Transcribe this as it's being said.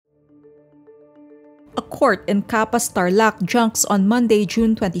A court in Capas, Tarlac junks on Monday,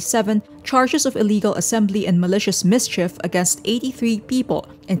 June 27, charges of illegal assembly and malicious mischief against 83 people,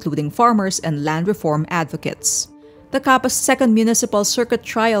 including farmers and land reform advocates. The Capas 2nd Municipal Circuit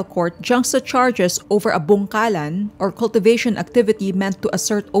Trial Court junks the charges over a bungkalan, or cultivation activity meant to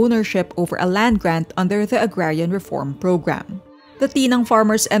assert ownership over a land grant under the Agrarian Reform Program. The Tinang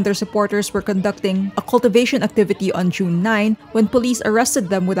farmers and their supporters were conducting a cultivation activity on June 9 when police arrested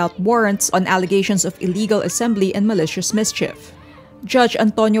them without warrants on allegations of illegal assembly and malicious mischief. Judge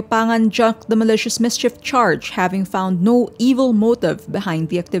Antonio Pangan junked the malicious mischief charge, having found no evil motive behind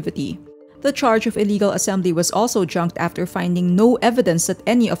the activity. The charge of illegal assembly was also junked after finding no evidence that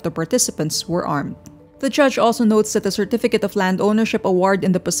any of the participants were armed. The judge also notes that the certificate of land ownership award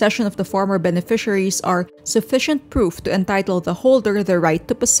in the possession of the former beneficiaries are sufficient proof to entitle the holder the right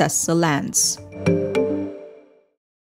to possess the lands.